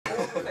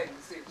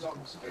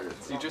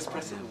So you just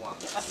press it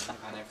once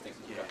and everything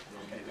will go.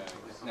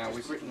 Now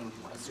we've written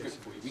a script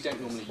for you. We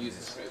don't normally use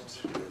a script.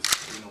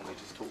 We normally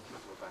just talk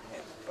people about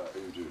it. But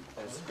you do.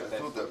 I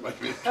thought that might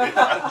be.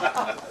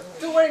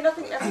 Don't worry,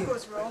 nothing ever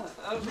goes wrong.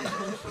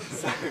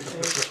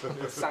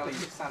 So,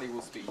 Sally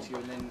will speak to you,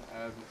 and then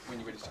when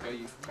you're ready to go,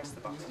 you press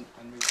the button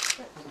and read the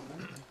script.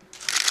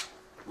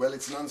 Well,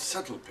 it's an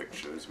unsettled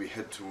picture as we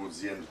head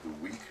towards the end of the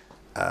week.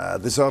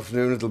 This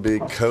afternoon it'll be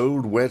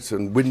cold, wet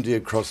and windy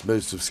across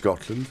most of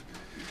Scotland.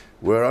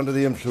 We're under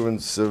the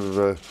influence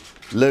of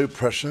low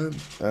pressure,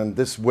 and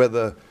this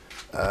weather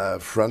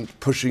front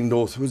pushing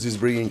northwards is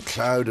bringing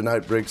cloud and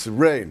outbreaks of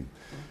rain.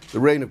 The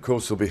rain, of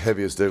course, will be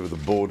heaviest over the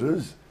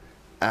borders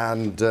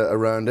and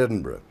around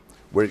Edinburgh,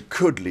 where it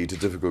could lead to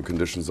difficult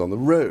conditions on the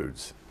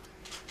roads.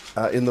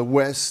 In the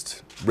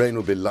west, rain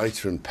will be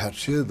lighter and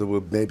patchier. There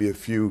will maybe a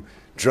few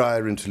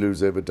drier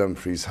interludes over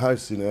Dumfries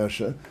House in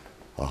Ayrshire.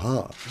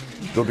 Aha!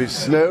 There'll be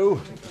snow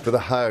for the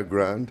higher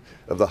ground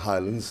of the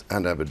Highlands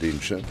and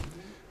Aberdeenshire.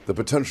 The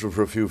potential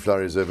for a few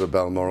flurries over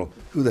Balmoral.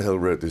 Who the hell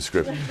wrote this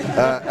script?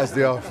 As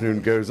the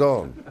afternoon goes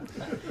on.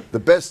 The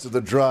best of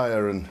the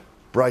drier and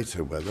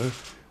brighter weather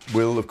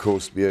will, of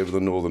course, be over the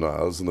Northern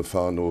Isles and the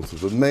far north of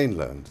the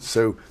mainland.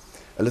 So,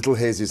 a little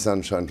hazy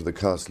sunshine for the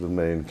Castle of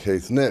May and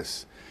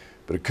Caithness.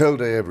 But a cold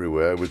day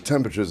everywhere with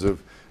temperatures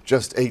of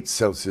just 8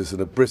 Celsius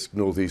and a brisk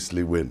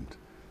northeasterly wind.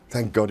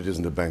 Thank God it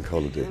isn't a bank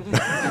holiday. Go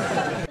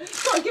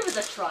on, give it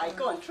a try.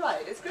 Go on, try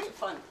it. It's great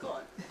fun. Go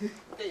on.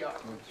 There you are.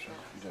 You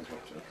don't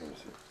have to, I promise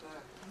you.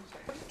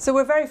 So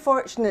we're very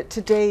fortunate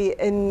today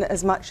in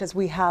as much as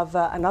we have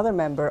another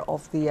member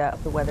of the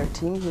weather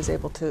team who's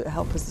able to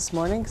help us this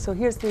morning. So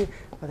here's the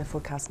weather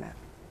forecast now.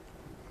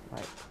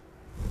 Right.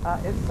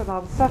 It's an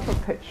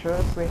unsettled picture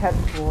as we head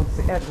towards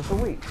the end of the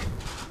week.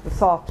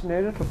 This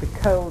afternoon it'll be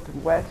cold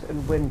and wet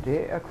and windy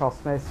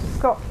across most of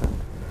Scotland.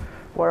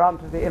 We're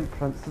under the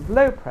influence of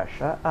low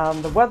pressure,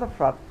 and the weather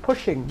front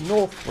pushing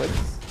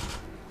northwards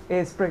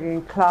is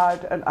bringing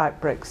cloud and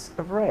outbreaks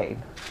of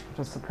rain.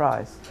 What a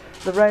surprise.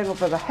 The rain will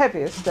be the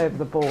heaviest over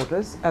the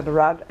borders and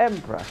around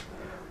Edinburgh,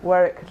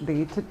 where it could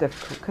lead to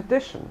difficult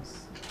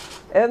conditions.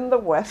 In the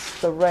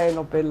west, the rain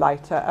will be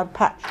lighter and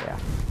patchier.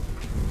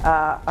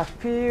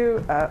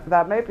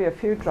 There may be a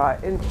few dry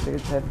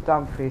interludes over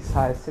Dumfries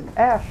House in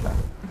Ayrshire.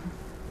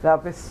 There'll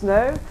be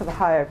snow for the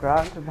higher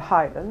ground of the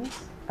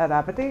Highlands and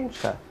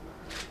Aberdeenshire.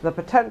 The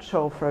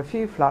potential for a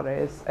few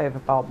flurries over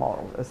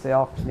Balmoral as the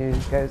afternoon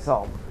goes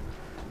on.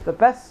 The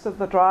best of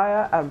the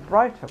drier and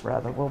brighter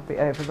weather will be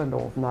over the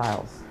Northern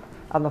Isles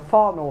and the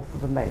far north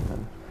of the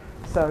mainland.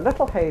 So a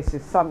little hazy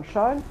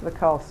sunshine for the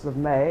Castle of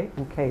May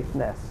and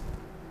Caithness.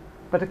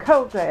 But a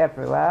cold day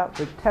everywhere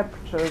with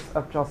temperatures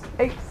of just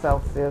 8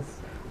 Celsius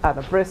and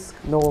a brisk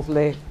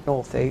northerly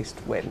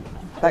northeast wind.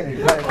 Thank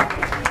you very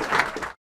much.